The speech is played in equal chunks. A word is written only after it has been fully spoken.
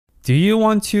Do you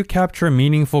want to capture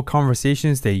meaningful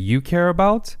conversations that you care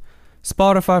about?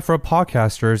 Spotify for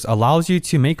Podcasters allows you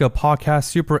to make a podcast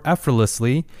super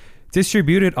effortlessly,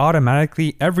 distribute it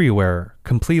automatically everywhere,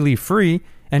 completely free,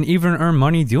 and even earn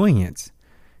money doing it.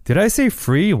 Did I say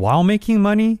free while making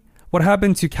money? What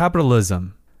happened to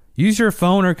capitalism? Use your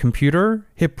phone or computer,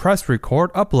 hit press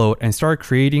record, upload, and start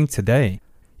creating today.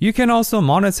 You can also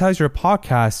monetize your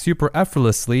podcast super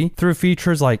effortlessly through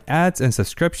features like ads and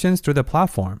subscriptions through the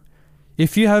platform.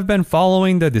 If you have been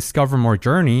following the Discover More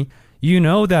journey, you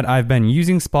know that I've been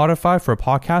using Spotify for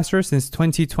Podcasters since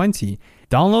 2020.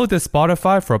 Download the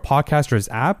Spotify for Podcasters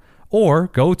app or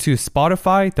go to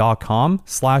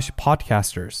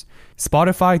spotify.com/podcasters.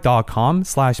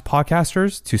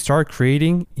 Spotify.com/podcasters to start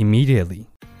creating immediately.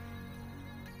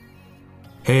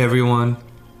 Hey everyone,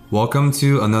 welcome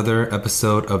to another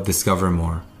episode of Discover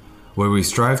More, where we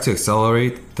strive to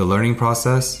accelerate the learning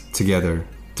process together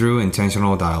through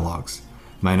intentional dialogues.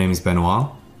 My name is Benoit.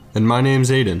 And my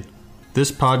name's Aiden.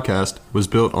 This podcast was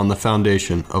built on the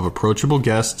foundation of approachable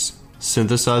guests,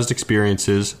 synthesized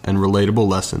experiences, and relatable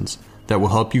lessons that will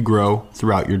help you grow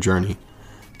throughout your journey.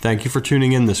 Thank you for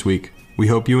tuning in this week. We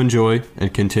hope you enjoy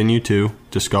and continue to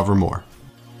discover more.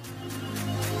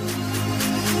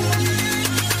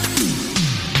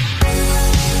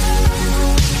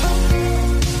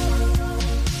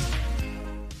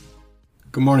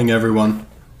 Good morning, everyone.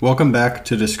 Welcome back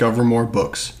to Discover More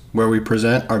Books, where we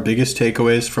present our biggest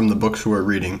takeaways from the books we're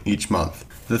reading each month.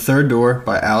 The Third Door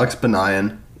by Alex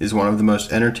Banayan is one of the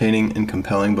most entertaining and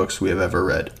compelling books we have ever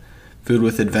read. Filled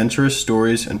with adventurous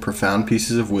stories and profound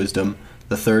pieces of wisdom,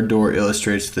 The Third Door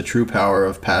illustrates the true power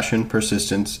of passion,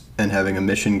 persistence, and having a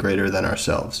mission greater than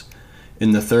ourselves.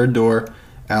 In The Third Door,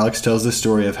 Alex tells the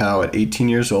story of how at 18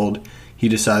 years old, he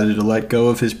decided to let go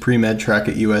of his pre-med track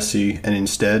at USC and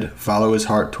instead follow his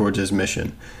heart towards his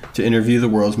mission, to interview the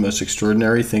world's most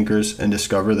extraordinary thinkers and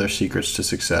discover their secrets to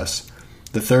success.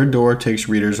 The Third Door takes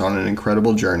readers on an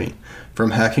incredible journey,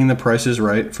 from hacking the Price is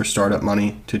Right for startup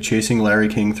money, to chasing Larry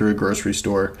King through a grocery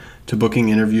store, to booking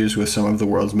interviews with some of the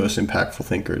world's most impactful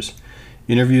thinkers.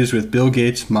 Interviews with Bill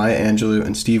Gates, Maya Angelou,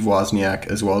 and Steve Wozniak,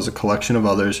 as well as a collection of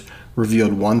others,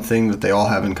 revealed one thing that they all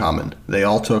have in common. They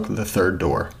all took the third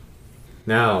door.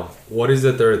 Now, what is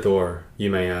the third door, you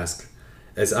may ask?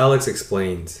 As Alex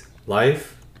explains,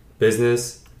 life,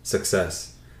 business,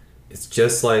 success. It's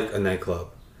just like a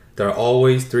nightclub. There are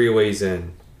always three ways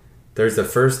in. There's the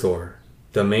first door,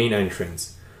 the main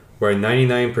entrance, where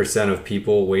 99% of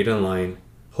people wait in line,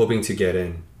 hoping to get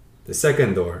in. The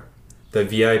second door, the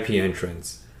VIP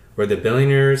entrance, where the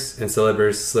billionaires and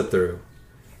celebrities slip through.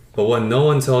 But what no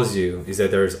one tells you is that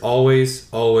there's always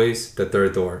the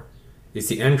third door. It's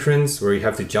the entrance where you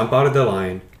have to jump out of the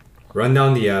line, run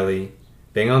down the alley,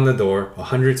 bang on the door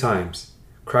 100 times,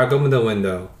 crack open the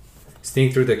window,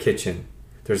 sneak through the kitchen.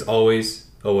 There's always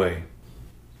a way.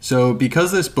 So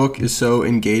because this book is so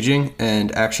engaging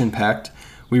and action-packed,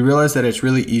 we realized that it's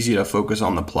really easy to focus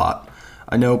on the plot.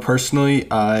 I know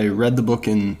personally I read the book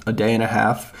in a day and a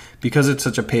half. Because it's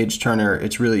such a page-turner,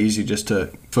 it's really easy just to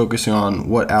focus on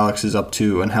what Alex is up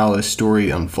to and how his story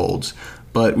unfolds.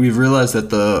 But we've realized that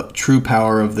the true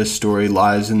power of this story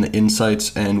lies in the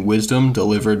insights and wisdom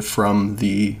delivered from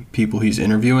the people he's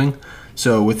interviewing.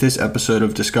 So with this episode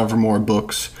of Discover More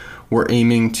Books, we're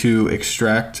aiming to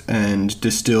extract and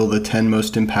distill the 10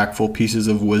 most impactful pieces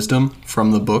of wisdom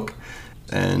from the book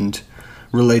and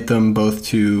relate them both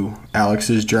to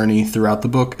Alex's journey throughout the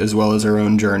book as well as our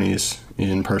own journeys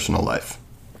in personal life.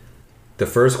 The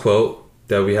first quote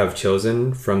that we have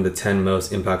chosen from the 10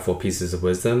 most impactful pieces of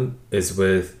wisdom is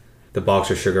with the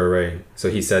boxer Sugar Ray. So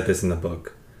he said this in the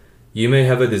book. You may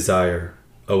have a desire,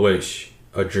 a wish,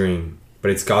 a dream,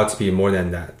 but it's got to be more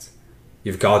than that.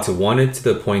 You've got to want it to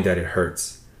the point that it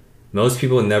hurts. Most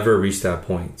people never reach that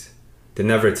point. They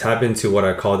never tap into what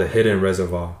I call the hidden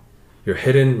reservoir, your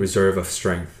hidden reserve of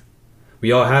strength.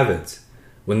 We all have it.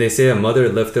 When they say a mother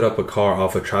lifted up a car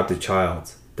off a trapped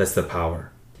child, that's the power.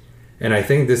 And I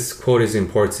think this quote is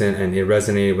important and it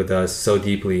resonated with us so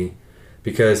deeply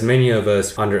because many of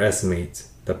us underestimate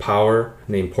the power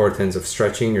and the importance of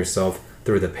stretching yourself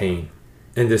through the pain.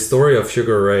 And the story of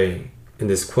Sugar Ray in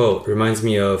this quote reminds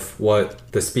me of what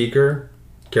the speaker,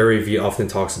 Gary Vee, often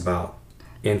talks about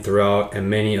throughout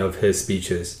many of his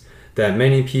speeches, that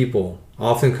many people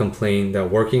often complain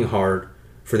that working hard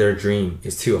for their dream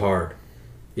is too hard,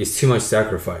 it's too much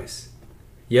sacrifice.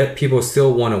 Yet people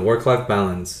still want a work-life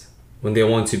balance when they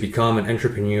want to become an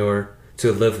entrepreneur,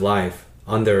 to live life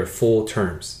on their full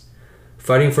terms.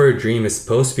 Fighting for a dream is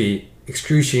supposed to be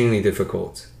excruciatingly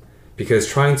difficult because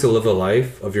trying to live a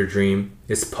life of your dream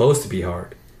is supposed to be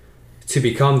hard. To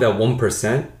become that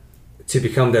 1% to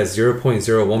become that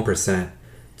 0.01%,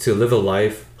 to live a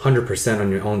life 100%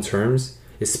 on your own terms,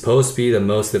 is supposed to be the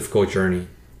most difficult journey,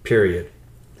 period.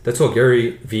 That's what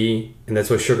Gary Vee and that's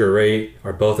what Sugar Ray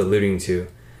are both alluding to.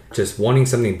 Just wanting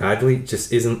something badly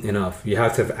just isn't enough. You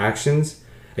have to have actions,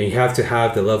 and you have to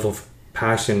have the level of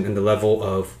passion and the level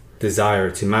of desire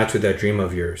to match with that dream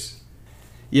of yours.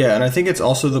 Yeah, and I think it's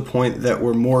also the point that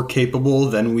we're more capable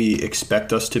than we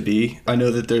expect us to be. I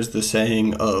know that there's the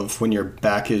saying of when your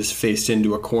back is faced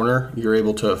into a corner, you're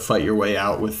able to fight your way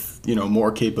out with,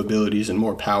 more capabilities and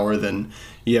more power than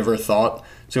you ever thought.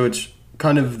 So it's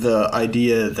kind of the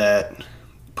idea that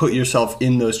put yourself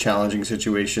in those challenging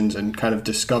situations and kind of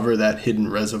discover that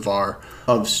hidden reservoir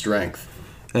of strength.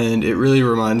 And it really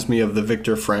reminds me of the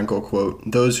Viktor Frankl quote,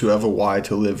 "Those who have a why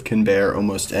to live can bear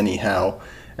almost any how."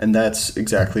 And that's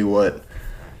exactly what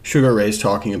Sugar Ray's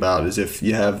talking about, is if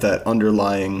you have that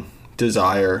underlying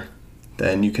desire,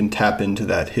 then you can tap into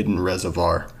that hidden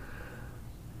reservoir.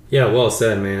 Yeah, well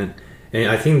said, man. And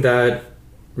I think that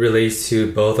relates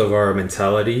to both of our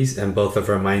mentalities and both of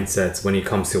our mindsets when it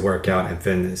comes to workout and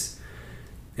fitness.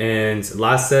 And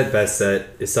last set, best set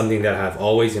is something that I've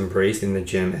always embraced in the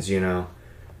gym, as you know.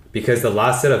 Because the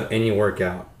last set of any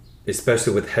workout,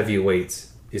 especially with heavy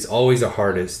weights, is always the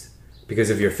hardest because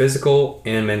of your physical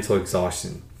and mental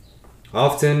exhaustion.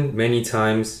 Often, many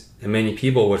times, and many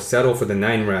people would settle for the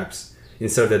 9 reps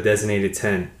instead of the designated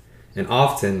 10. And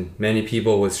often, many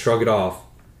people would shrug it off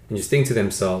and just think to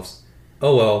themselves,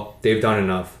 oh well, they've done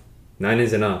enough. 9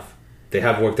 is enough. They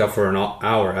have worked out for an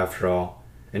hour after all.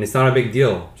 And it's not a big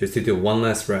deal just to do one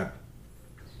less rep.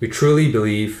 We truly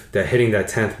believe that hitting that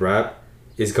 10th rep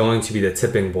is going to be the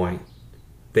tipping point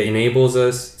that enables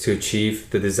us to achieve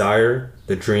the desire,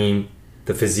 the dream,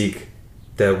 the physique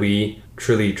that we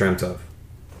truly dreamt of.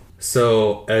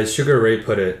 So, as Sugar Ray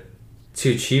put it,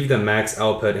 to achieve the max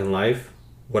output in life,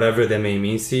 whatever that may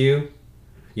mean to you,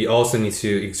 you also need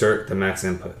to exert the max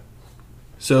input.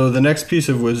 So the next piece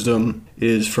of wisdom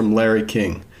is from Larry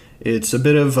King. It's a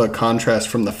bit of a contrast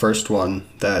from the first one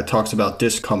that talks about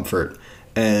discomfort,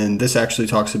 and this actually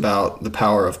talks about the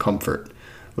power of comfort.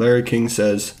 Larry King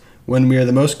says, "When we are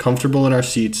the most comfortable in our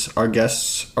seats, our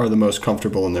guests are the most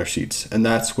comfortable in their seats, and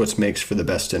that's what makes for the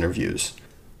best interviews."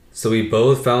 So we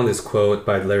both found this quote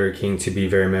by Larry King to be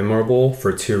very memorable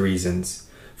for 2 reasons.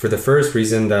 For the first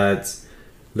reason that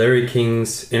Larry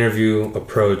King's interview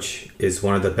approach is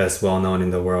one of the best well-known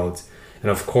in the world.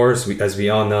 And of course, as we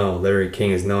all know, Larry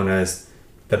King is known as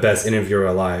the best interviewer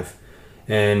alive.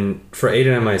 And for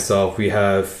Aiden and myself, we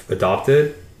have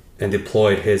adopted and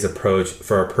deployed his approach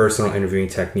for our personal interviewing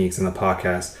techniques in the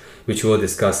podcast, which we'll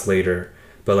discuss later.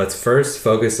 But let's first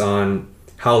focus on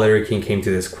how Larry King came to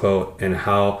this quote and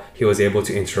how he was able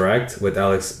to interact with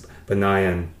Alex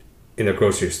Banayan in the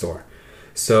grocery store.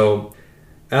 So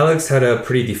Alex had a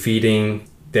pretty defeating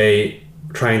day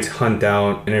trying to hunt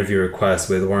down interview requests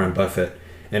with Warren Buffett.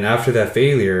 And after that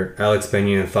failure, Alex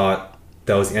Banayan thought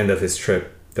that was the end of his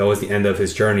trip. That was the end of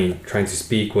his journey, trying to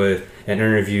speak with and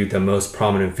interview the most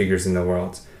prominent figures in the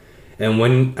world. And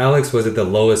when Alex was at the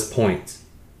lowest point,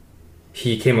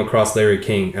 he came across Larry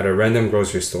King at a random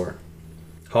grocery store.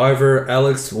 However,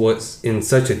 Alex was in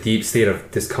such a deep state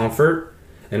of discomfort,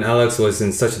 and Alex was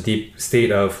in such a deep state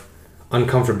of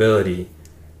uncomfortability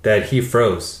that he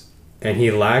froze, and he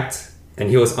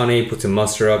was unable to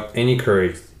muster up any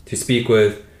courage to speak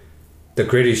with the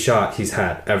greatest shot he's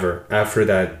had ever after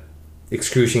that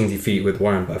excruciating defeat with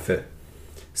Warren Buffett.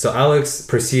 So Alex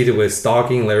proceeded with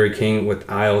stalking Larry King with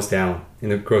aisles down in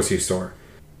the grocery store.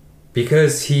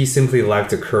 Because he simply lacked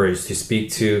the courage to speak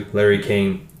to Larry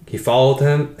King, he followed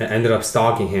him and ended up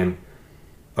stalking him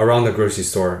around the grocery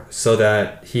store so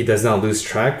that he does not lose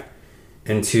track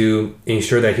and to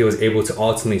ensure that he was able to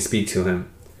ultimately speak to him.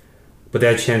 But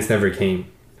that chance never came.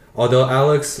 Although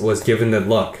Alex was given the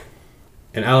luck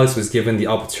and Alex was given the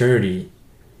opportunity,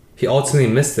 he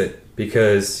ultimately missed it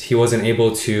because he wasn't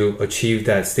able to achieve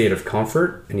that state of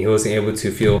comfort and he wasn't able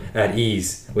to feel at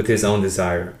ease with his own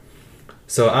desire.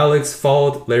 So Alex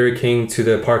followed Larry King to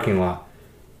the parking lot,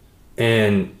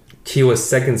 and he was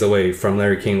seconds away from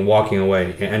Larry King walking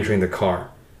away and entering the car.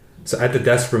 So at the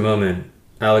desperate moment,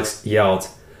 Alex yelled,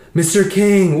 "Mr.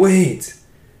 King, wait!"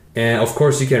 And of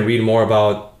course you can read more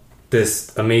about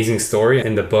this amazing story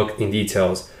in the book in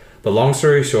details. But long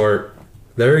story short,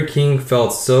 Larry King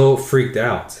felt so freaked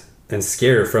out and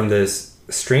scared from this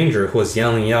stranger who was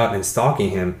yelling out and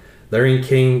stalking him. Larry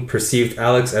King perceived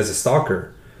Alex as a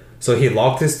stalker. So he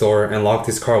locked his door and locked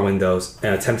his car windows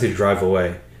and attempted to drive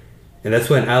away. And that's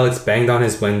when Alex banged on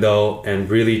his window and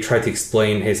really tried to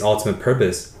explain his ultimate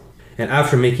purpose. And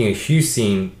after making a huge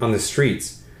scene on the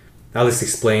streets, Alex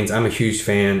explains, I'm a huge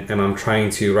fan and I'm trying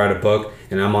to write a book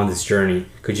and I'm on this journey.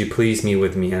 Could you please meet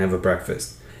with me and have a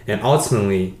breakfast? And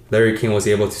ultimately, Larry King was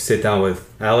able to sit down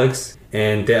with Alex,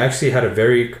 and they actually had a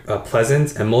very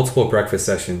pleasant and multiple breakfast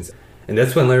sessions. And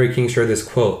that's when Larry King shared this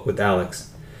quote with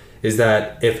Alex, is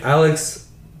that if Alex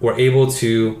were able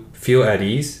to feel at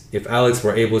ease, if Alex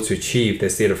were able to achieve that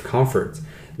state of comfort,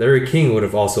 Larry King would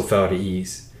have also felt at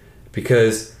ease.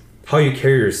 Because how you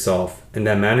carry yourself and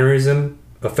that mannerism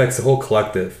affects the whole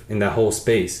collective in that whole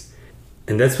space.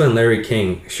 And that's when Larry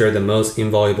King shared the most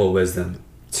invaluable wisdom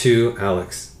to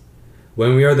Alex.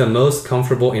 When we are the most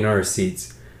comfortable in our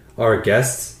seats, our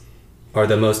guests are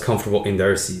the most comfortable in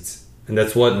their seats. And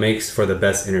that's what makes for the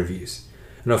best interviews.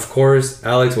 And of course,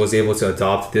 Alex was able to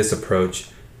adopt this approach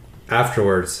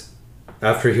afterwards,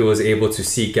 after he was able to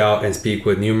seek out and speak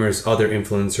with numerous other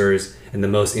influencers and the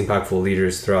most impactful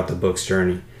leaders throughout the book's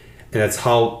journey. And that's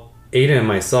how Aiden and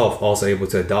myself also able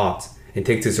to adopt and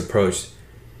take this approach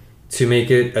to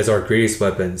make it as our greatest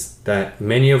weapons, that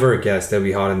many of our guests that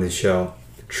we had on this show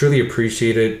truly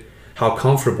appreciated how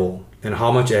comfortable and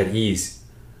how much at ease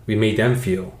we made them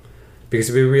feel. Because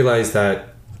we realized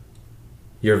that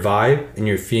your vibe and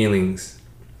your feelings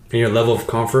and your level of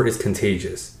comfort is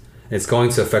contagious. And it's going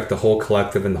to affect the whole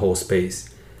collective and the whole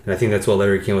space. And I think that's what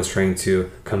Larry King was trying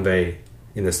to convey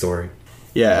in the story.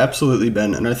 Yeah, absolutely,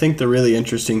 Ben. And I think the really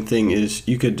interesting thing is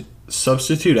you could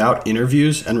substitute out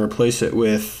interviews and replace it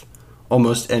with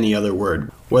almost any other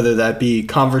word, whether that be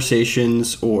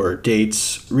conversations or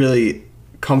dates. Really,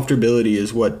 comfortability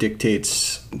is what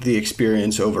dictates the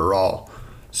experience overall.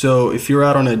 So if you're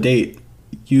out on a date,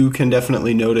 you can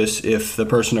definitely notice if the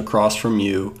person across from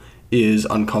you is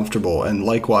uncomfortable, and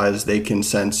likewise they can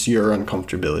sense your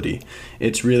uncomfortability.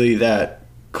 It's really that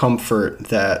comfort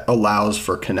that allows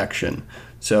for connection.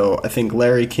 So I think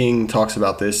Larry King talks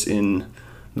about this in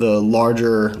the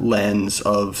larger lens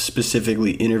of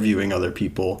specifically interviewing other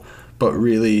people, but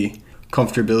really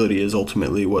comfortability is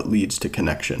ultimately what leads to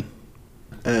connection.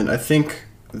 And I think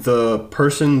the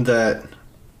person that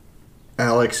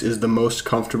Alex is the most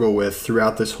comfortable with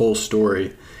throughout this whole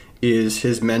story is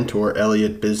his mentor,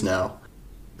 Elliot Bisnow.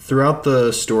 Throughout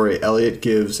the story, Elliot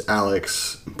gives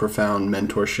Alex profound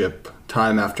mentorship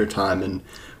time after time, and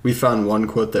we found one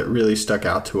quote that really stuck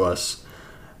out to us.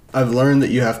 I've learned that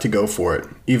you have to go for it,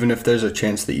 even if there's a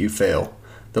chance that you fail.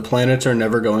 The planets are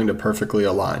never going to perfectly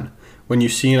align. When you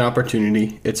see an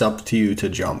opportunity, it's up to you to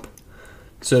jump.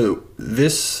 So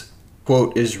this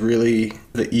quote is really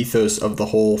the ethos of the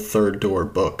whole Third Door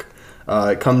book.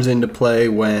 It comes into play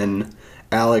when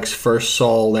Alex first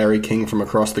saw Larry King from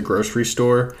across the grocery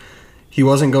store. He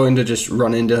wasn't going to just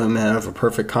run into him and have a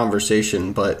perfect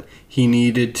conversation, but he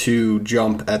needed to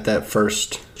jump at that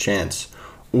first chance.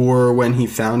 Or when he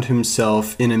found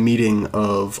himself in a meeting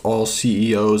of all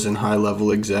CEOs and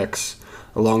high-level execs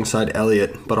alongside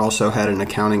Elliot, but also had an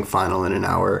accounting final in an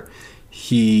hour,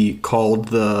 he called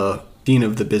the dean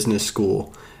of the business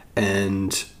school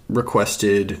and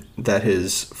requested that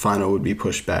his final would be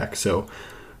pushed back. So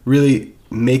really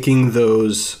making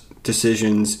those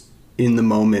decisions in the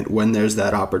moment when there's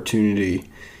that opportunity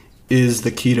is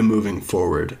the key to moving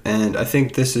forward. And I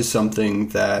think this is something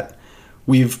that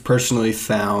we've personally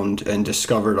found and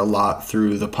discovered a lot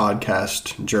through the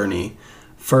podcast journey.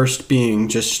 First being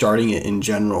just starting it in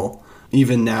general.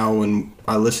 Even now when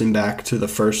I listen back to the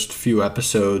first few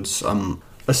episodes, I'm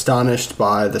astonished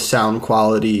by the sound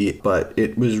quality, but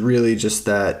it was really just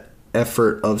that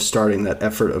effort of starting, that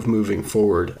effort of moving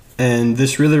forward. And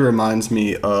this really reminds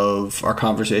me of our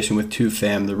conversation with Tu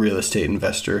Pham, the real estate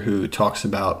investor, who talks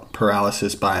about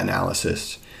paralysis by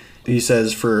analysis. He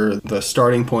says for the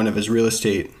starting point of his real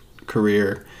estate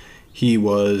career, he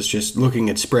was just looking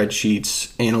at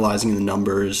spreadsheets, analyzing the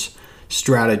numbers,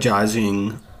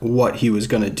 strategizing what he was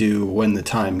going to do when the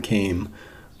time came.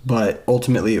 But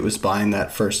ultimately it was buying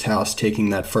that first house,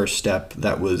 taking that first step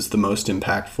that was the most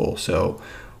impactful. So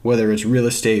whether it's real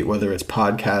estate, whether it's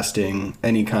podcasting,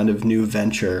 any kind of new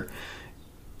venture,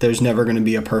 there's never going to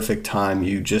be a perfect time.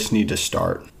 You just need to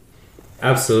start.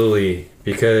 Absolutely,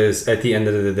 because at the end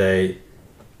of the day,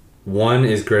 1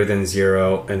 is greater than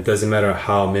 0, and it doesn't matter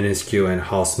how minuscule and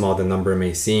how small the number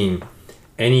may seem,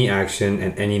 any action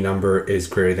and any number is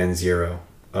greater than 0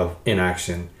 of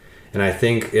inaction. And I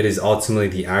think it is ultimately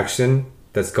the action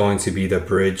that's going to be the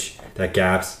bridge that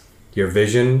gaps your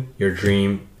vision, your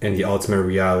dream, and the ultimate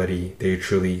reality that you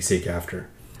truly seek after.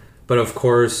 But of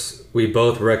course, we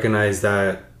both recognize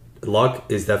that luck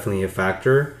is definitely a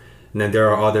factor, and then there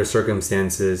are other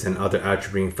circumstances and other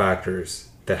attributing factors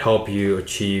that help you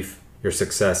achieve your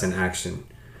success in action.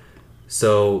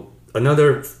 So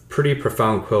Another pretty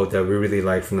profound quote that we really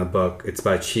like from the book, it's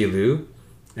by Chi Lu,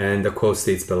 and the quote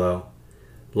states below,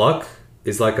 "Luck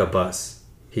is like a bus,"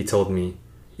 he told me.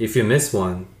 "If you miss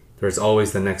one, there's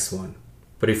always the next one.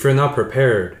 But if you're not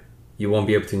prepared, you won't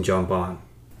be able to jump on."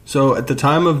 So at the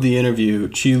time of the interview,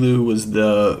 Chi Lu was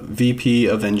the VP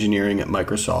of engineering at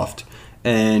Microsoft,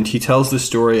 and he tells the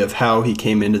story of how he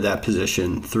came into that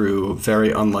position through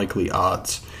very unlikely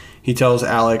odds. He tells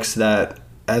Alex that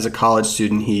as a college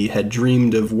student, he had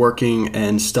dreamed of working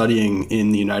and studying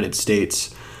in the United States.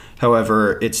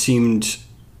 However, it seemed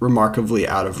remarkably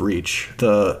out of reach.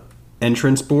 The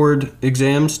entrance board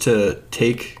exams to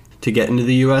get into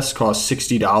the U.S. cost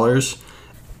 $60,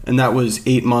 and that was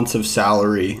 8 months of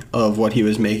salary of what he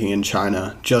was making in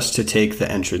China just to take the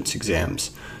entrance exams.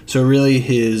 So really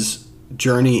his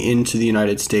journey into the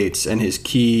United States and his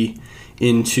key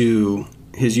into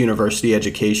his university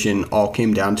education all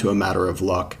came down to a matter of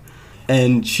luck.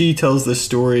 And she tells the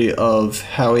story of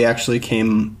how he actually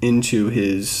came into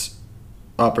his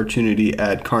opportunity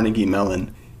at Carnegie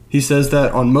Mellon. He says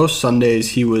that on most Sundays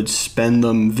he would spend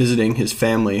them visiting his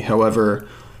family. However,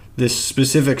 this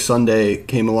specific Sunday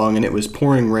came along and it was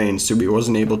pouring rain, so he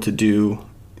wasn't able to do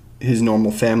his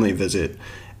normal family visit.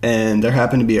 And there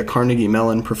happened to be a Carnegie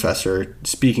Mellon professor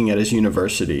speaking at his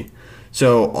university.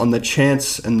 So on the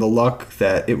chance and the luck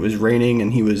that it was raining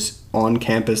and he was on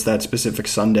campus that specific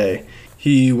Sunday,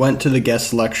 he went to the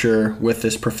guest lecture with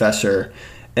this professor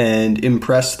and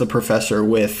impressed the professor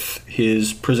with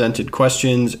his presented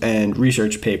questions and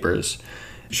research papers.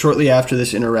 Shortly after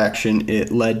this interaction,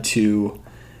 it led to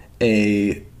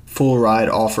a full ride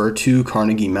offer to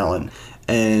Carnegie Mellon.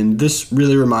 And this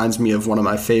really reminds me of one of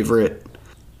my favorite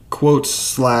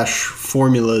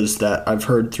quotes/formulas that I've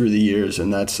heard through the years,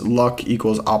 and that's luck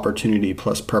equals opportunity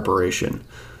plus preparation.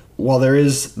 While there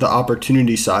is the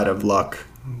opportunity side of luck,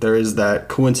 there is that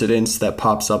coincidence that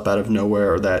pops up out of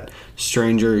nowhere or that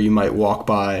stranger you might walk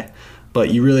by,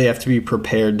 but you really have to be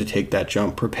prepared to take that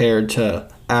jump, prepared to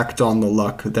act on the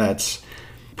luck that's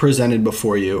presented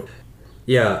before you.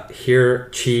 Yeah,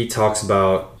 here Chi talks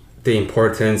about the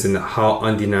importance and how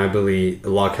undeniably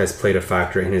luck has played a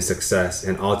factor in his success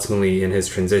and ultimately in his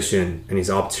transition and his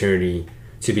opportunity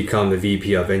to become the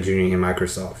VP of engineering in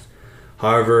Microsoft.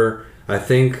 However, I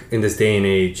think in this day and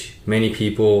age, many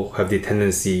people have the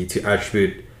tendency to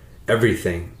attribute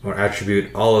everything or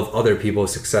attribute all of other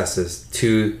people's successes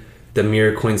to the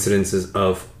mere coincidences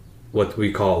of what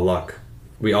we call luck.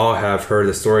 We all have heard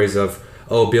the stories of,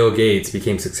 Bill Gates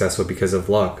became successful because of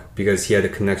luck, because he had the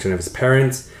connection of his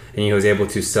parents and he was able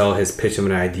to sell his pitch of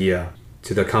an idea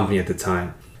to the company at the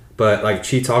time. But like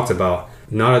Chi talked about,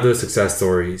 none of those success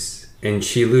stories, and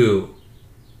Chi Lu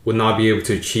would not be able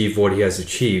to achieve what he has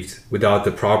achieved without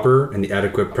the proper and the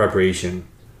adequate preparation.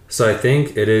 So I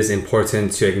think it is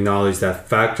important to acknowledge that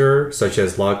factor such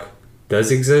as luck does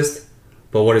exist,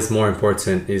 but what is more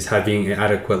important is having an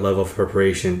adequate level of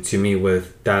preparation to meet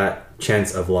with that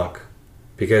chance of luck.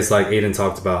 Because like Aiden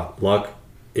talked about, luck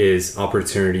is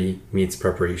opportunity meets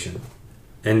preparation.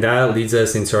 And that leads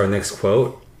us into our next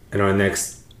quote and our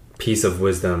next piece of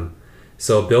wisdom.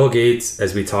 So Bill Gates,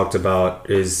 as we talked about,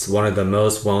 is one of the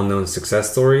most well-known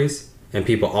success stories, and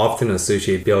people often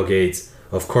associate Bill Gates,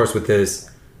 of course, with his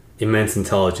immense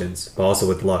intelligence, but also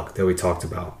with luck that we talked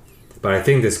about. But I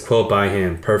think this quote by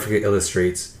him perfectly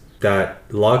illustrates that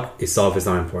luck itself is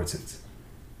not important.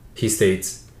 He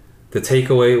states, "The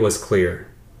takeaway was clear.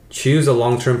 Choose a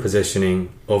long-term positioning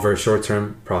over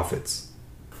short-term profits."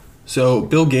 So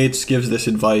Bill Gates gives this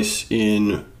advice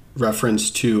in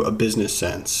reference to a business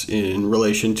sense, in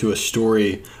relation to a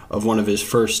story of one of his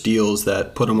first deals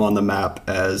that put him on the map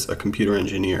as a computer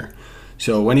engineer.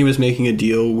 So when he was making a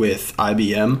deal with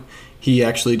IBM, he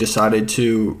actually decided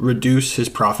to reduce his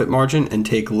profit margin and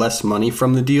take less money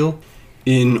from the deal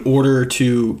in order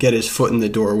to get his foot in the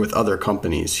door with other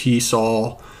companies. He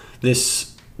saw this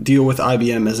deal with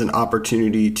IBM as an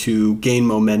opportunity to gain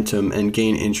momentum and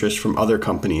gain interest from other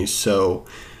companies. So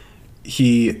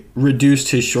he reduced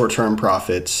his short-term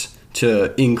profits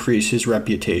to increase his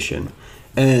reputation.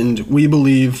 And we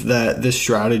believe that this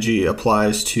strategy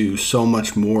applies to so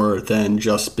much more than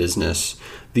just business.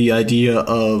 The idea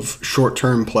of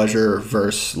short-term pleasure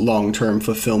versus long-term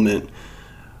fulfillment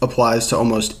applies to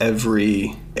almost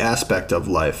every aspect of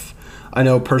life. I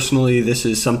know personally this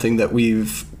is something that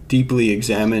we've deeply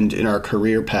examined in our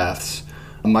career paths.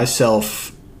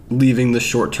 Myself, leaving the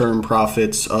short-term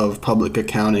profits of public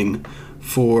accounting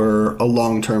for a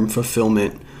long-term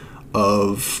fulfillment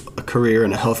of a career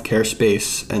in a healthcare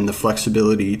space and the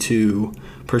flexibility to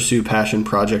pursue passion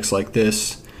projects like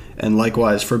this And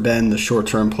likewise for Ben, the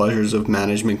short-term pleasures of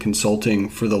management consulting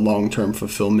for the long-term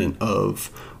fulfillment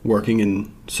of working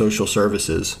in social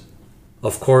services.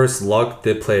 Of course, luck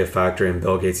did play a factor in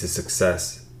Bill Gates'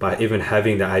 success by even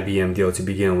having the IBM deal to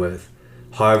begin with.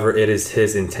 However, it is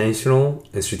his intentional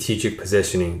and strategic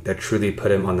positioning that truly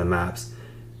put him on the maps.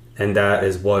 And that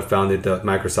is what founded the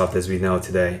Microsoft as we know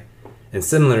today. And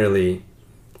similarly,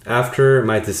 after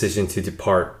my decision to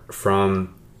depart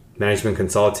from management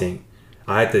consulting,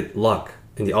 I had the luck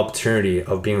and the opportunity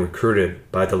of being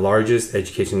recruited by the largest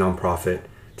education nonprofit,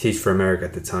 Teach for America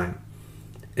at the time.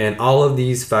 And all of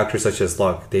these factors such as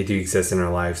luck, they do exist in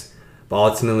our lives. But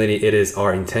ultimately, it is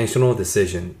our intentional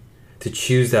decision to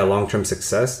choose that long-term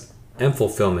success and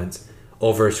fulfillment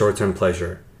over short-term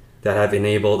pleasure that have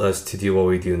enabled us to do what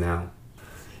we do now.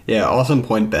 Yeah, awesome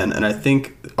point, Ben. And I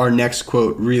think our next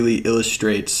quote really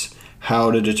illustrates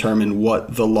how to determine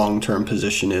what the long-term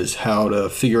position is, how to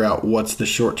figure out what's the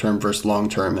short-term versus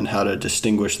long-term, and how to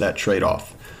distinguish that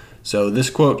trade-off. So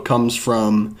this quote comes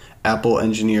from Apple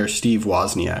engineer Steve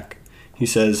Wozniak. He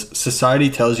says, "Society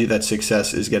tells you that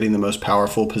success is getting the most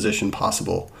powerful position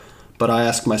possible. But I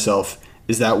ask myself,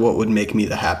 is that what would make me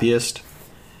the happiest?"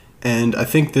 And I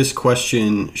think this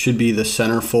question should be the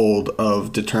centerfold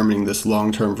of determining this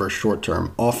long-term versus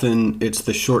short-term. Often it's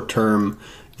the short-term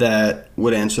that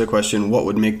would answer the question, what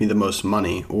would make me the most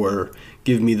money or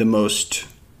give me the most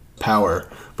power?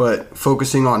 But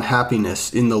focusing on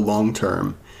happiness in the long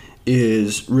term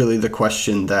is really the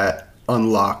question that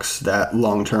unlocks that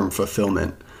long-term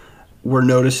fulfillment. We're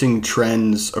noticing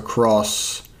trends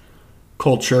across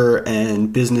culture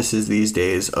and businesses these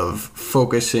days of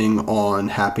focusing on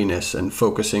happiness and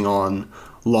focusing on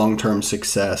long-term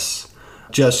success.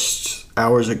 Just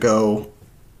hours ago,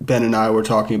 Ben and I were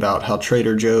talking about how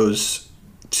Trader Joe's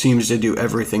seems to do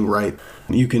everything right.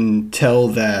 You can tell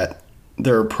that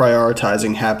they're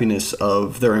prioritizing happiness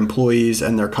of their employees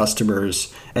and their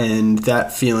customers, and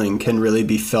that feeling can really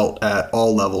be felt at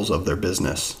all levels of their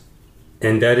business.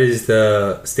 And that is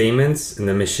the statements and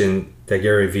the mission that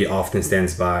Gary Vee often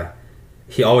stands by.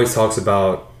 He always talks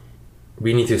about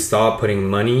we need to stop putting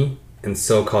money and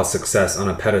so-called success on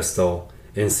a pedestal,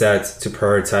 instead to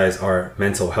prioritize our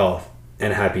mental health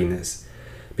and happiness.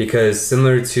 Because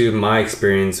similar to my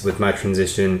experience with my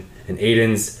transition and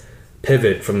Aiden's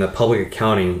pivot from the public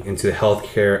accounting into the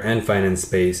healthcare and finance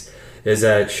space, is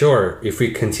that sure, if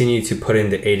we continue to put in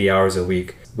the 80 hours a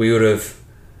week, we would have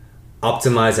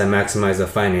optimized and maximized the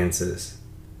finances,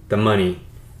 the money.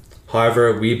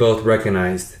 However, we both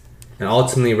recognized and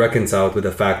ultimately reconciled with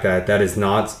the fact that that is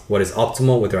not what is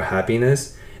optimal with our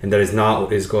happiness, and that is not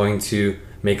what is going to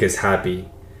make us happy.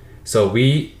 So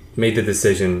we made the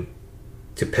decision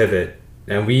to pivot,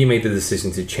 and we made the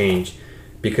decision to change,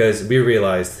 because we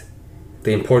realized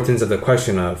the importance of the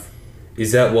question of,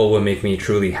 is that what will make me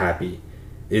truly happy?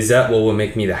 Is that what will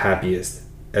make me the happiest,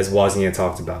 as Wozniak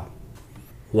talked about?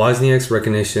 Wozniak's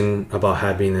recognition about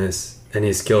happiness and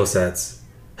his skill sets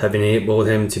have enabled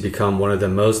him to become one of the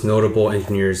most notable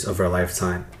engineers of our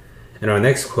lifetime. And our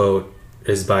next quote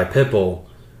is by Pitbull,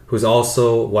 who's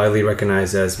also widely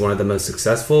recognized as one of the most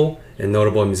successful and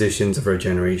notable musicians of our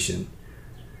generation.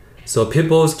 So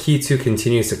Pitbull's key to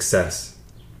continued success: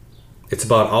 it's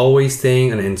about always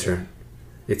staying an intern.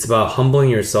 It's about humbling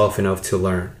yourself enough to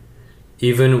learn,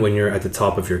 even when you're at the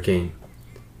top of your game.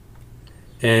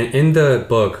 And in the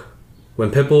book,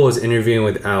 when Pitbull was interviewing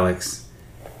with Alex,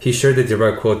 he shared the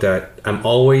direct quote that, "I'm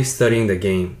always studying the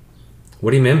game."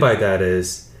 What he meant by that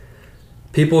is,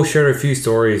 people shared a few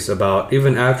stories about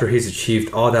even after he's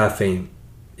achieved all that fame,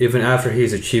 even after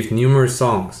he's achieved numerous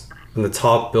songs on the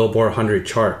top Billboard 100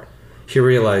 chart, he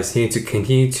realized he needs to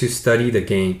continue to study the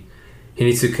game. He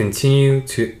needs to continue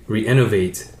to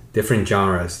re-innovate different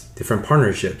genres, different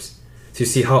partnerships, to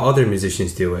see how other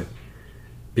musicians do it.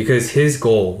 Because his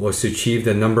goal was to achieve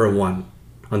the number one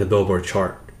on the Billboard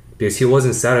chart, because he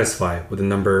wasn't satisfied with the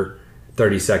number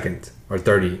 32nd or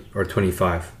 30 or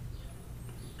 25.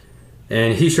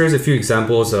 And he shares a few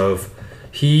examples of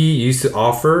he used to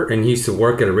offer and he used to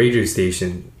work at a radio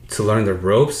station to learn the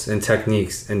ropes and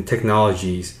techniques and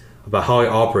technologies about how it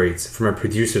operates from a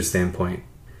producer standpoint.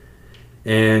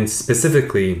 And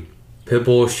specifically,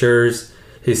 Pitbull shares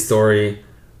his story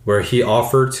where he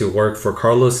offered to work for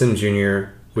Carlos Slim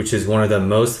Jr., which is one of the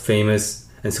most famous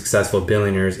and successful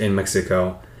billionaires in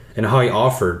Mexico, and how he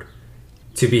offered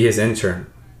to be his intern.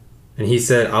 And he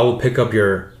said, "I will pick up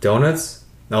your donuts,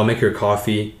 I'll make your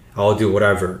coffee, I'll do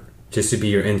whatever, just to be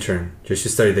your intern, just to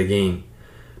study the game."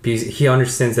 Because he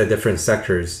understands that different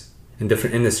sectors and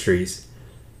different industries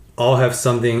all have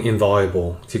something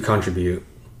invaluable to contribute.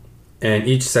 And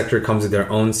each sector comes with their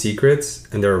own secrets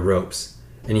and their ropes.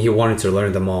 and he wanted to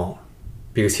learn them all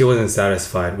because he wasn't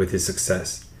satisfied with his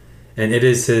success. And it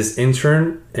is his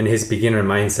intern and his beginner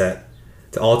mindset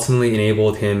that ultimately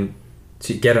enabled him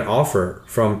to get an offer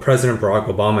from President Barack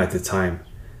Obama at the time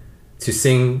to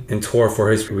sing and tour for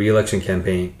his re-election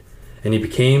campaign. And he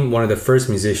became one of the first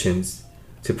musicians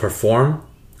to perform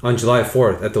on July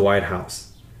 4th at the White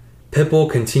House.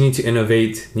 Pitbull continued to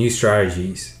innovate new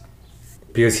strategies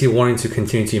because he wanted to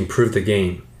continue to improve the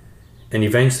game, and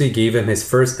eventually gave him his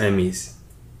first Emmys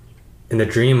in the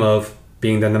dream of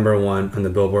being the number one on the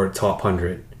Billboard Top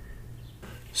 100.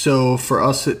 So for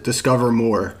us at Discover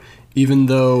More, even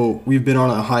though we've been on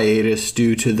a hiatus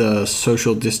due to the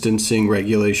social distancing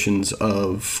regulations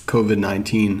of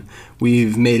COVID-19,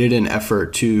 we've made it an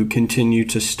effort to continue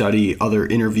to study other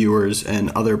interviewers and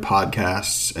other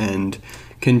podcasts and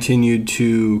continued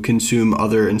to consume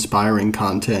other inspiring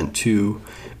content to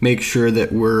make sure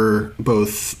that we're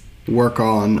both work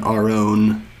on our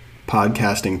own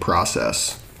podcasting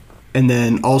process. And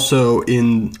then also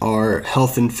in our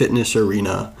health and fitness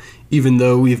arena, even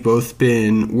though we've both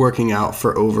been working out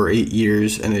for over 8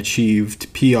 years and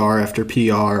achieved PR after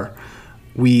PR,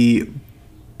 we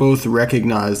both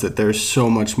recognize that there's so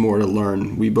much more to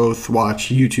learn. We both watch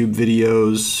YouTube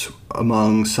videos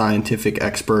among scientific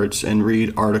experts and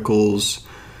read articles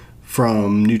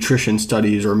from nutrition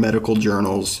studies or medical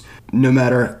journals. No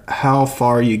matter how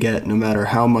far you get, no matter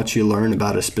how much you learn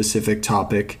about a specific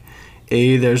topic,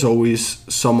 A, there's always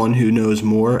someone who knows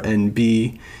more, and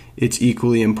B, it's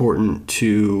equally important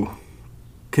to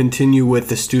continue with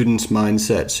the student's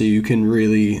mindset so you can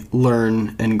really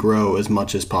learn and grow as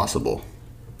much as possible.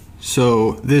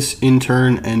 So this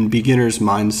intern and beginner's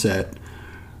mindset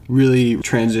really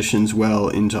transitions well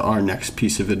into our next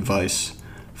piece of advice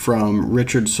from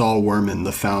Richard Saul Wurman,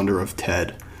 the founder of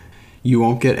TED. You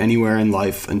won't get anywhere in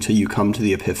life until you come to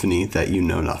the epiphany that you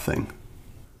know nothing.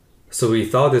 So we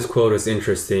thought this quote was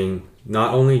interesting,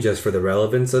 not only just for the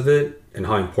relevance of it and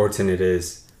how important it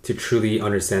is to truly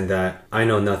understand that I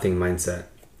know nothing mindset,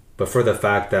 but for the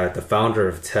fact that the founder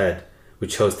of TED,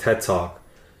 which hosts TED Talk,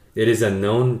 it is a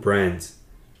known brand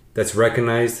that's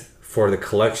recognized for the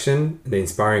collection and the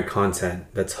inspiring content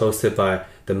that's hosted by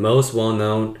the most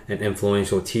well-known and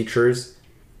influential teachers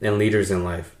and leaders in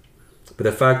life. But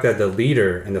the fact that the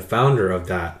leader and the founder of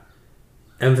that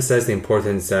emphasize the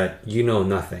importance that you know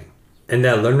nothing, and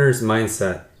that learner's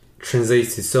mindset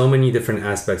translates to so many different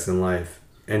aspects in life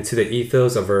and to the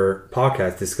ethos of our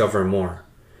podcast, Discover More.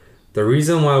 The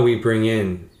reason why we bring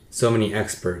in so many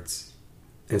experts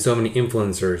and so many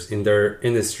influencers in their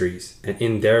industries and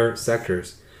in their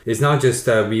sectors is not just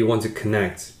that we want to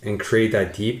connect and create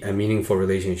that deep and meaningful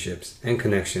relationships and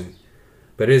connection,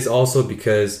 but it is also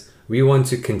because we want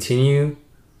to continue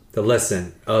the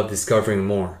lesson of discovering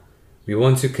more. We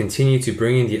want to continue to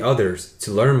bring in the others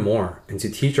to learn more and to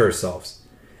teach ourselves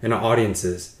and our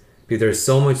audiences, because there's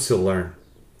so much to learn.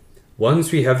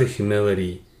 Once we have the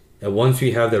humility and once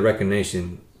we have the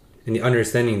recognition and the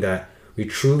understanding that we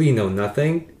truly know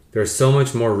nothing, there's so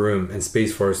much more room and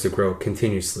space for us to grow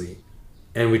continuously.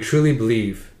 And we truly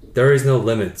believe there is no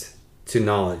limit to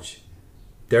knowledge.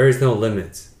 There is no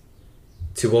limit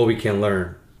to what we can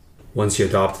learn once you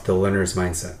adopt the learner's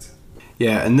mindset.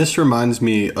 Yeah, and this reminds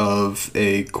me of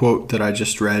a quote that I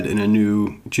just read in a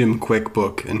new Jim Quick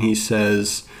book, and he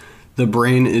says, "The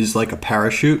brain is like a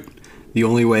parachute. The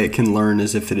only way it can learn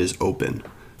is if it is open."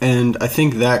 And I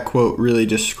think that quote really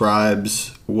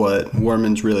describes what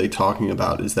Wurman's really talking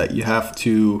about, is that you have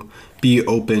to be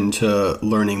open to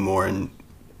learning more and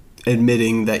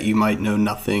admitting that you might know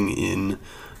nothing in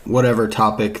whatever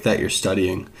topic that you're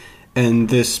studying. And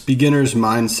this beginner's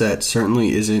mindset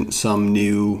certainly isn't some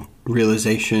new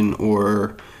realization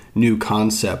or new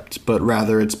concept, but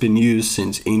rather it's been used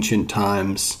since ancient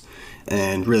times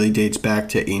and really dates back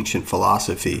to ancient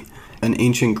philosophy. An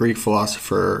ancient Greek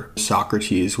philosopher,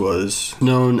 Socrates, was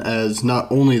known as not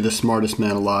only the smartest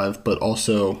man alive, but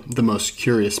also the most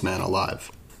curious man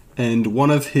alive. And one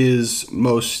of his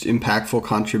most impactful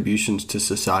contributions to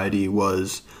society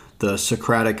was the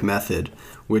Socratic method,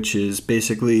 which is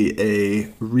basically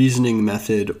a reasoning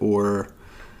method or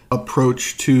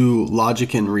approach to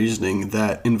logic and reasoning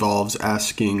that involves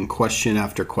asking question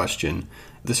after question.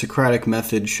 The Socratic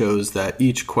method shows that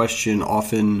each question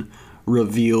often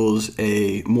reveals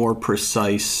a more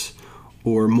precise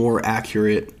or more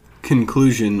accurate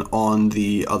conclusion on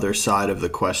the other side of the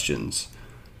questions.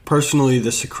 Personally,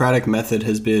 the Socratic method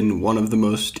has been one of the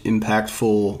most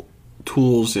impactful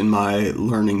tools in my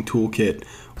learning toolkit.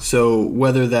 So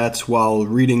whether that's while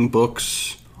reading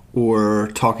books or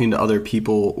talking to other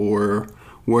people or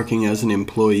working as an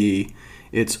employee,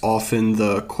 it's often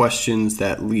the questions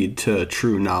that lead to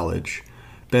true knowledge.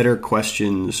 Better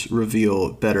questions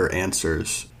reveal better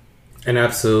answers. And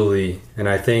absolutely. And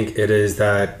I think it is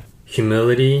that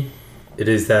humility, it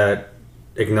is that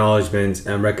acknowledgement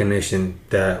and recognition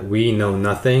that we know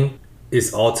nothing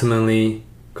is ultimately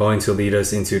going to lead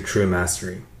us into true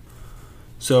mastery.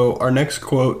 So our next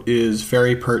quote is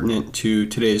very pertinent to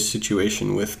today's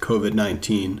situation with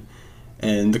COVID-19.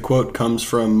 And the quote comes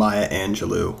from Maya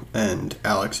Angelou and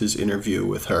Alex's interview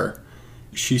with her.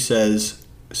 She says,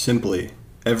 simply,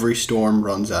 every storm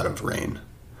runs out of rain.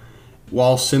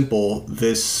 While simple,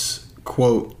 this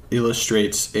quote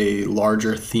illustrates a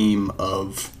larger theme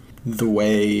of the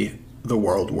way the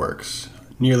world works.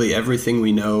 Nearly everything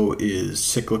we know is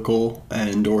cyclical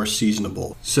and or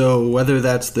seasonable. So whether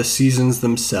that's the seasons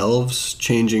themselves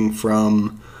changing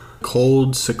from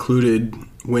cold, secluded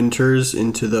winters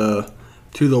to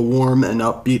the warm and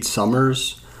upbeat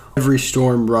summers, every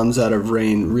storm runs out of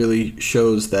rain really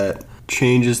shows that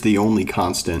change is the only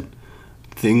constant.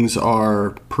 Things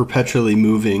are perpetually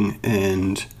moving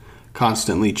and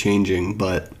constantly changing,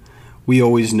 but we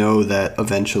always know that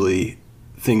eventually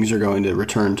things are going to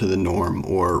return to the norm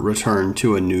or return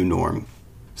to a new norm.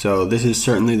 So this is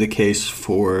certainly the case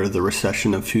for the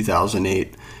recession of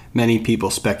 2008. Many people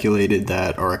speculated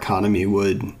that our economy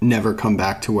would never come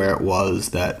back to where it was,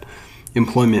 that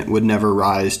employment would never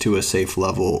rise to a safe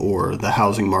level, or the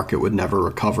housing market would never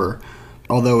recover.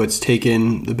 Although it's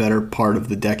taken the better part of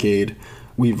the decade,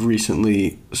 we've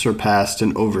recently surpassed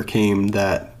and overcame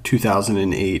that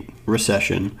 2008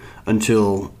 recession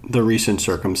until the recent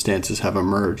circumstances have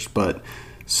emerged. But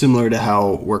similar to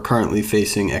how we're currently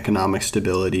facing economic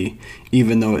stability,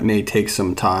 even though it may take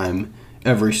some time,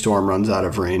 every storm runs out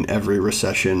of rain, every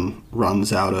recession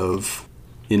runs out of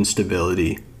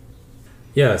instability.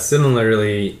 Yeah,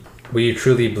 similarly, we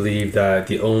truly believe that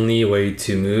the only way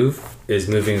to move is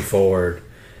moving forward.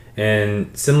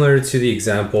 And similar to the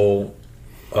example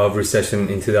of recession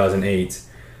in 2008,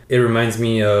 it reminds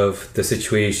me of the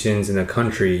situations in the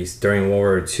countries during World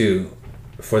War II.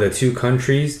 For the two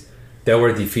countries that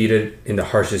were defeated in the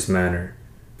harshest manner,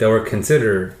 that were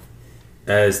considered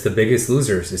as the biggest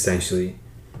losers, essentially.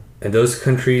 And those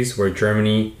countries were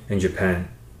Germany and Japan.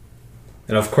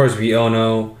 And of course, we all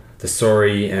know the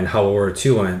story and how World War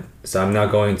II went, so I'm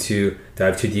not going to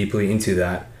dive too deeply into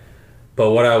that.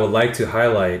 But what I would like to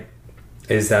highlight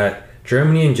is that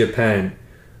Germany and Japan,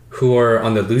 who are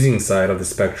on the losing side of the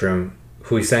spectrum,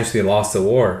 who essentially lost the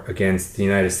war against the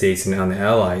United States and the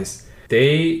Allies,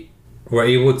 they were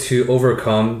able to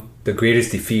overcome the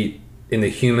greatest defeat in the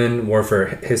human warfare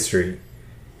history.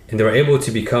 And they were able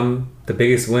to become the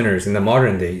biggest winners in the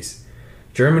modern days.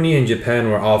 Germany and Japan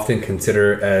were often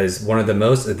considered as one of the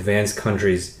most advanced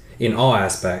countries in all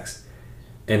aspects.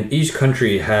 And each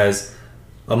country has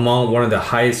among one of the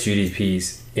highest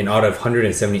GDPs out of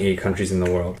 178 countries in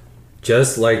the world.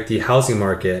 Just like the housing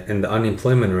market and the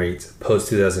unemployment rate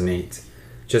post-2008.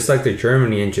 Just like the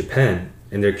Germany and Japan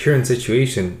and their current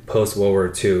situation post-World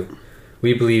War II,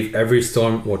 we believe every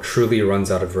storm will truly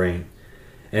runs out of rain.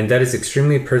 And that is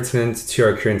extremely pertinent to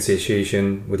our current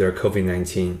situation with our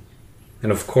COVID-19.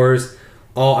 And of course,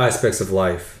 all aspects of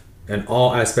life and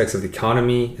all aspects of the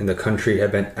economy and the country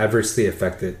have been adversely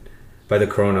affected by the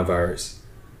coronavirus.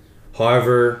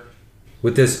 However,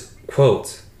 with this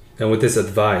quote and with this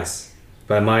advice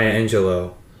by Maya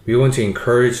Angelou, we want to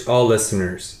encourage all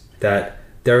listeners that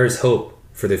there is hope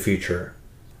for the future.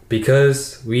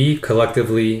 Because we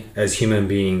collectively, as human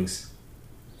beings,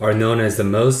 are known as the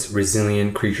most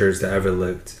resilient creatures that ever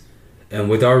lived. And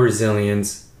with our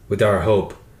resilience, with our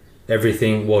hope,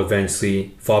 everything will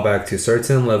eventually fall back to a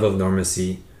certain level of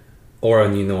normalcy or a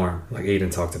new norm, like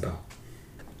Aiden talked about.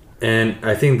 And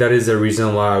I think that is the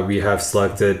reason why we have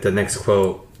selected the next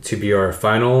quote to be our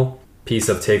final piece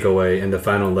of takeaway and the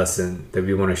final lesson that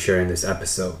we want to share in this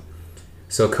episode.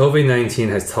 So COVID-19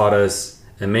 has taught us,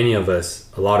 and many of us,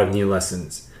 a lot of new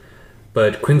lessons.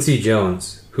 But Quincy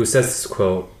Jones, who says this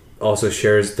quote, also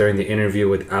shares during the interview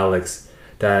with Alex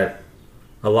that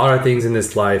a lot of things in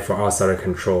this life are outside of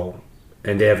control,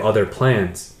 and they have other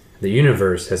plans. The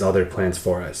universe has other plans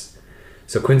for us.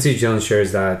 So Quincy Jones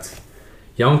shares that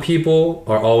young people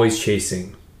are always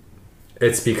chasing.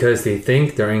 It's because they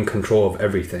think they're in control of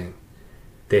everything.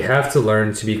 They have to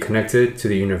learn to be connected to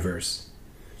the universe.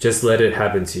 Just let it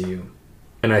happen to you.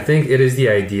 And I think it is the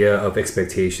idea of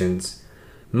expectations.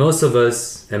 Most of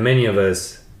us, and many of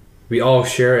us, we all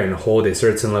share and hold a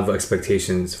certain level of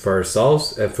expectations for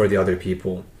ourselves and for the other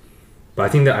people. But I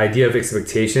think the idea of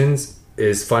expectations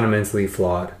is fundamentally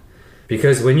flawed.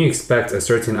 Because when you expect a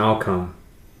certain outcome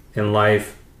in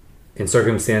life, in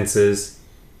circumstances,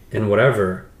 in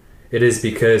whatever, it is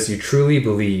because you truly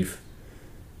believe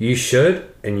you should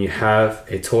and you have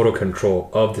a total control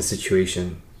of the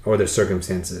situation or the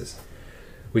circumstances,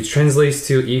 which translates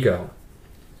to ego.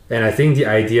 And I think the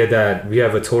idea that we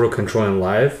have a total control in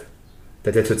life,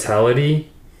 that the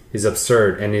totality is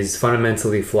absurd and is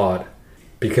fundamentally flawed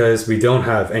because we don't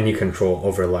have any control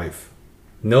over life.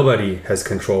 Nobody has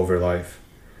control over life.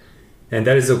 And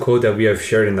that is a quote that we have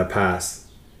shared in the past.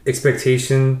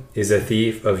 Expectation is a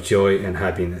thief of joy and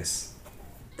happiness.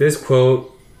 This quote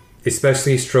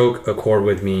especially struck a chord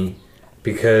with me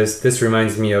because this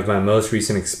reminds me of my most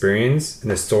recent experience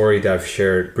and the story that I've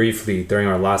shared briefly during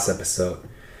our last episode,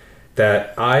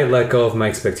 that I let go of my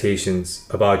expectations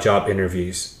about job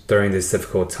interviews during this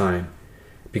difficult time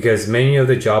because many of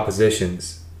the job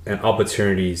positions and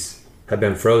opportunities have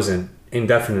been frozen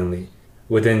indefinitely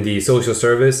within the social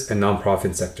service and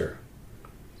nonprofit sector.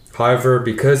 However,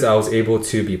 because I was able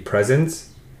to be present,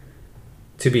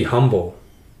 to be humble,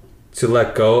 to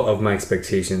let go of my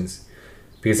expectations,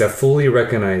 because I fully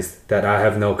recognized that I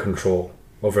have no control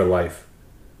over life,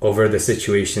 over the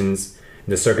situations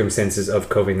and the circumstances of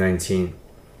COVID-19.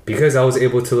 Because I was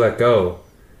able to let go,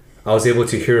 I was able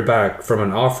to hear back from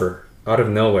an offer out of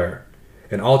nowhere,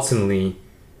 and ultimately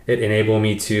it enabled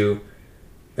me to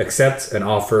accept an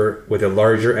offer with a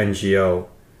larger NGO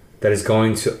that is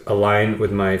going to align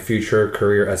with my future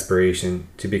career aspiration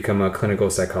to become a clinical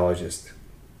psychologist.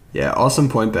 Yeah, awesome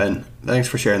point, Ben. Thanks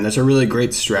for sharing. That's a really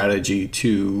great strategy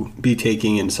to be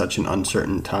taking in such an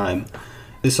uncertain time.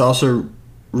 This also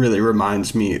really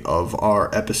reminds me of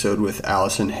our episode with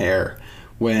Allison Hare,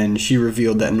 when she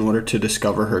revealed that in order to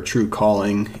discover her true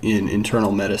calling in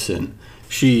internal medicine,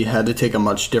 she had to take a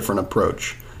much different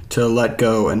approach, to let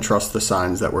go and trust the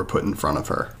signs that were put in front of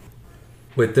her.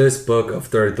 With this book of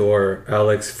Third Door,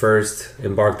 Alex first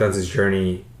embarked on his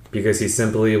journey because he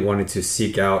simply wanted to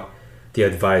seek out the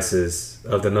advices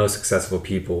of the most successful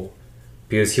people,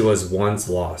 because he was once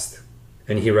lost,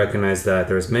 and he recognized that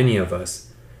there's many of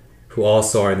us who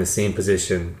also are in the same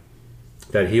position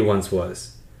that he once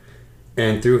was.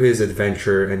 And through his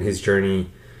adventure and his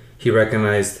journey, he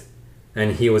recognized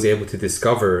and he was able to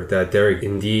discover that there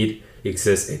indeed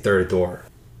exists a third door.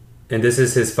 And this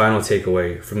is his final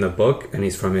takeaway from the book, and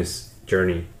he's from his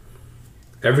journey.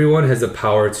 Everyone has the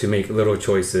power to make little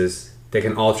choices that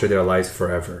can alter their lives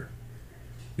forever.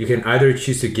 You can either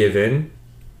choose to give in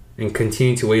and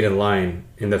continue to wait in line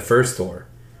in the first door,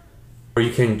 or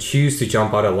you can choose to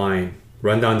jump out of line,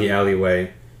 run down the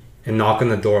alleyway, and knock on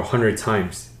the door 100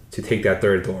 times to take that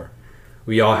third door.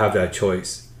 We all have that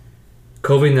choice.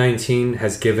 COVID-19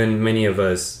 has given many of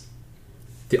us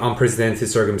the unprecedented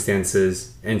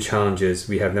circumstances and challenges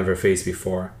we have never faced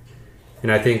before.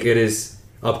 And I think it is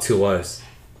up to us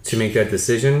to make that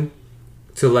decision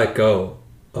to let go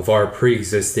of our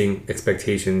pre-existing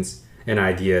expectations and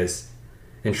ideas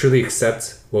and truly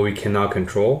accept what we cannot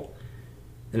control,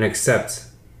 and accept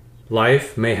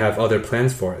life may have other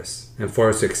plans for us, and for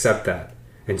us to accept that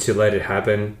and to let it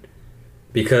happen.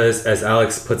 Because as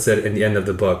Alex puts it in the end of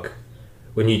the book,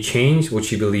 when you change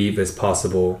what you believe is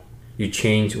possible, you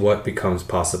change what becomes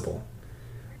possible.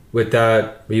 With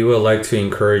that, we would like to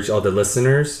encourage all the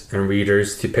listeners and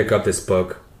readers to pick up this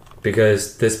book,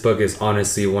 because this book is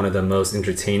honestly one of the most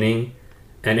entertaining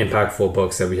and impactful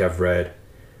books that we have read.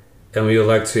 And we would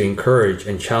like to encourage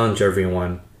and challenge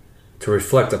everyone to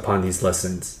reflect upon these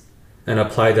lessons and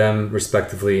apply them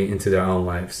respectively into their own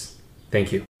lives.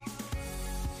 Thank you.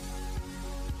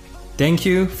 Thank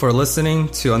you for listening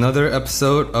to another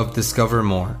episode of Discover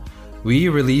More. We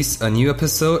release a new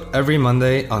episode every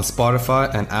Monday on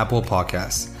Spotify and Apple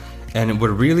Podcasts, and would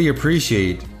really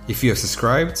appreciate if you have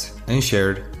subscribed and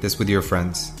shared this with your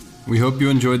friends. We hope you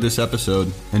enjoyed this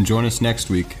episode, and join us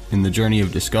next week in the journey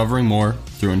of discovering more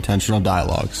through intentional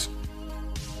dialogues.